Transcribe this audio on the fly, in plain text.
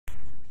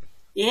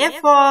A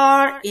for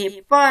apple.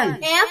 A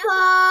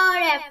for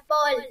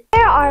apple.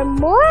 There are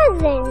more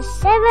than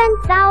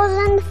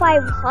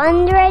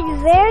 7,500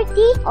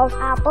 varieties of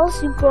apples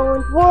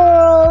grown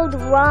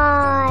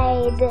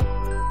worldwide.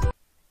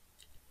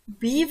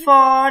 B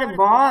for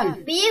ball.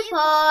 B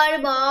for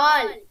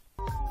ball.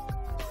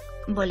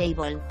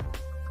 Voleibol.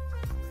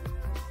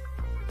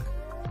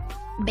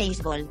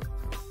 Béisbol.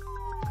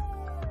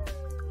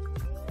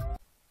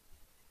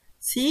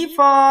 C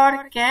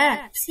for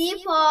cat.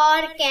 C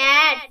for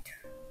cat.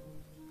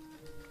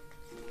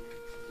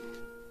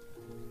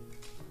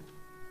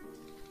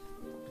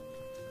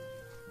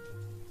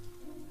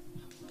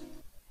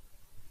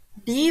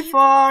 D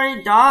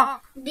for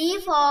dog. D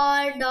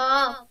for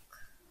dog.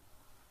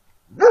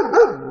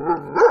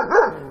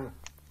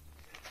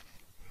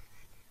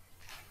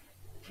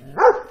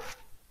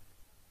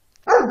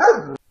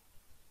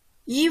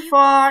 E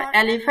for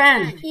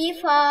elephant. E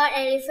for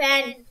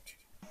elephant.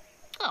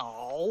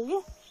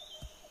 Oh.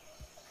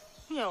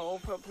 No,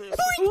 Papa.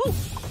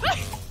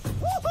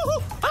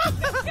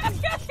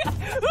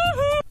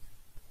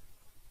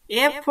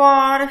 F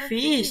for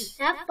fish.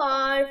 F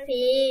for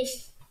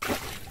fish.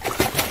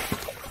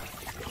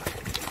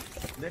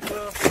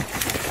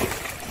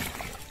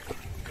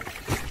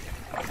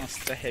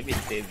 Must have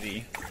it,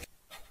 Daisy.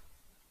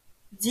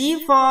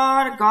 G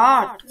for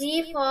goat.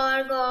 G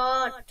for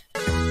goat.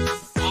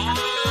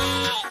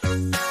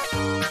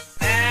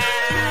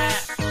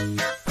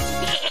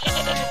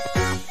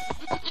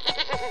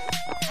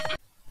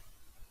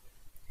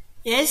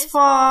 S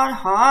for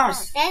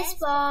horse. S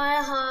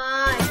for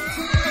horse.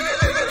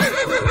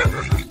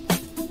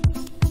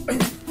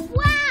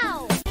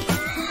 Wow!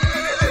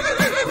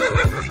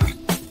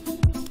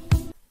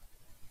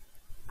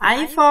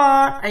 I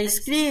for ice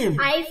cream.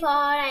 I for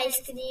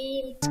ice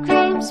cream.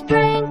 Cream,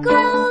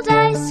 sprinkled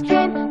ice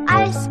cream,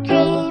 ice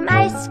cream,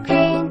 ice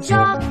cream,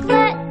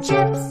 chocolate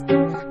chips,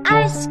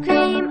 ice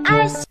cream,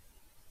 ice.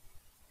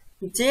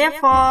 J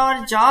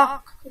for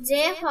jock.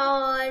 J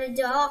for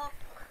jock.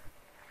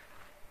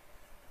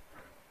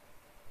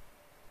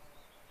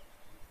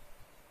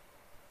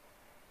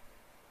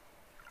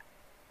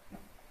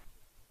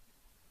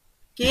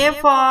 K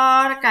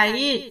for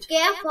kite. K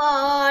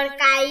for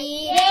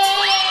kite.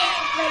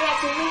 Vậy là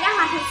chúng mình đã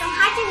hoàn thành xong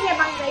 2 chiếc diều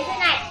bằng giấy thế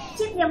này.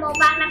 Chiếc diều màu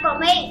vàng là của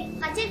mình,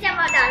 còn chiếc diều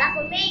màu đỏ là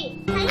của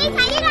mình. Thấy đi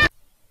nào.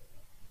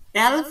 L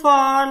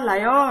for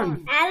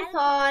lion. L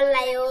for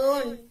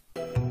lion.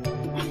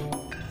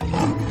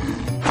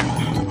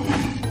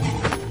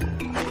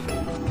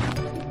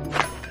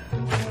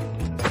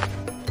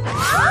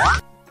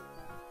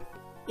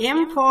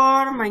 M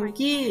for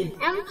monkey.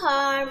 M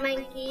for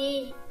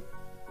monkey.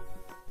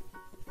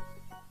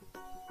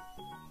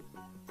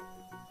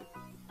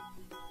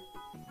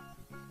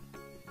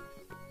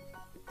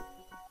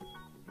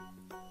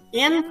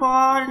 N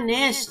for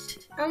nest.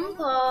 N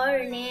for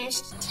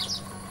nest.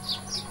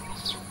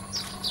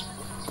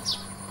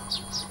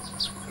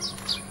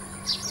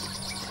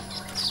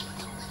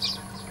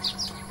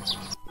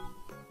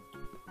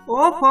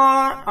 O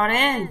for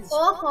orange.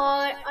 O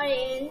for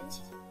orange.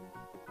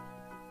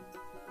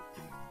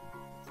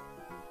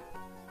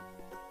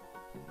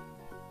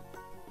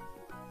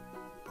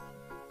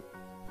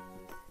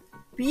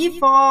 P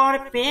for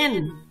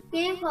pen.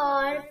 P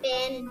for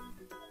pen.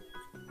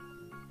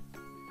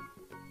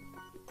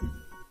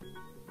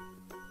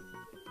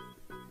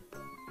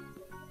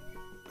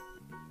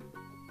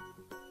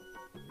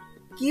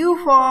 Q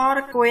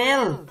for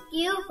quail. Q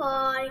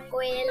for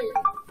quail.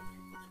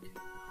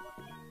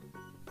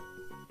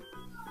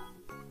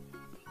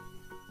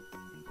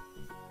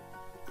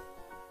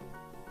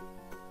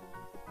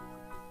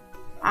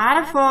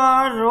 R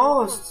for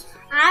rose.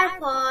 R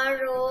for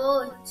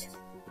rose.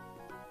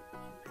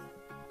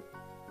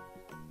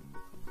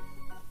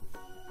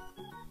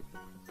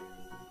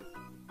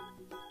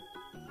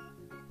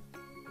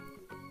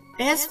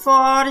 S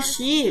for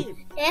sheep.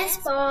 S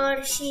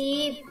for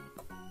sheep.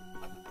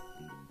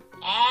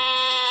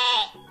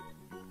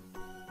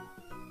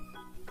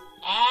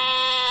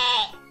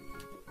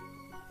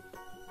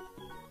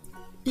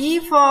 T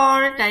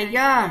for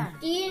tiger.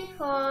 T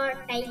for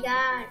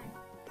tiger.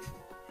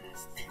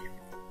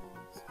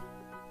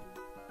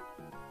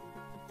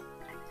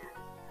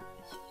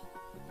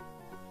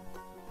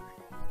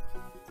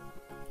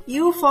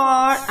 U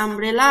for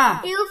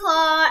umbrella. U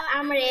for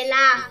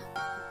umbrella.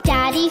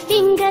 Daddy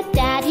finger,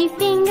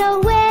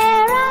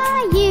 where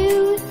are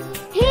you?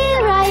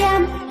 Here I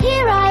am,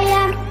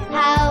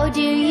 how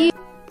do you?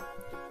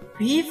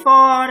 V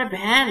for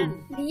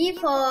van. V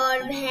for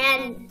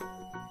van.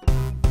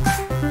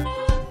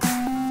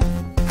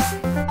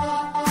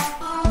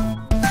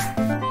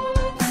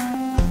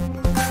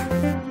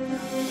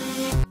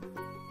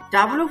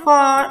 W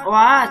for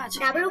watch.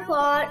 W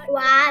for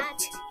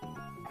watch.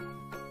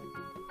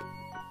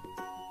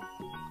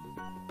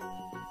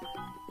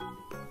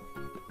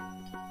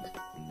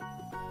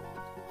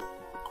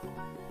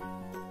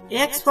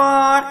 X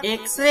for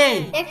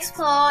X-ray. X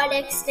for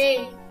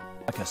X-ray.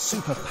 Like a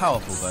super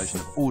powerful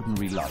version of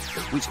ordinary light,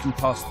 which can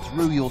pass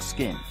through your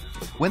skin,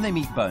 When they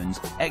meet bones,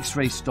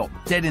 X-rays stop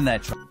dead in their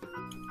tracks.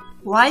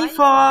 Y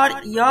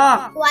for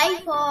yak. Y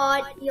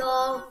for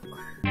yolk.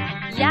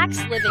 Yaks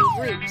live in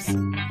groups.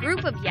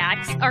 Group of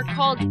yaks are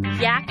called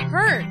yak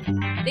herd.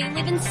 They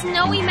live in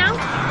snowy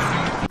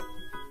mountains.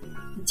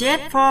 Z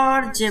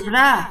for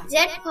zebra.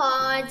 Z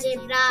for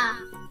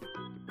zebra.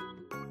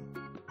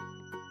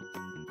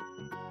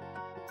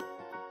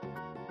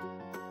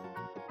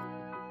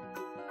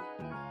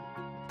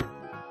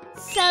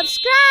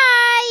 Subscribe!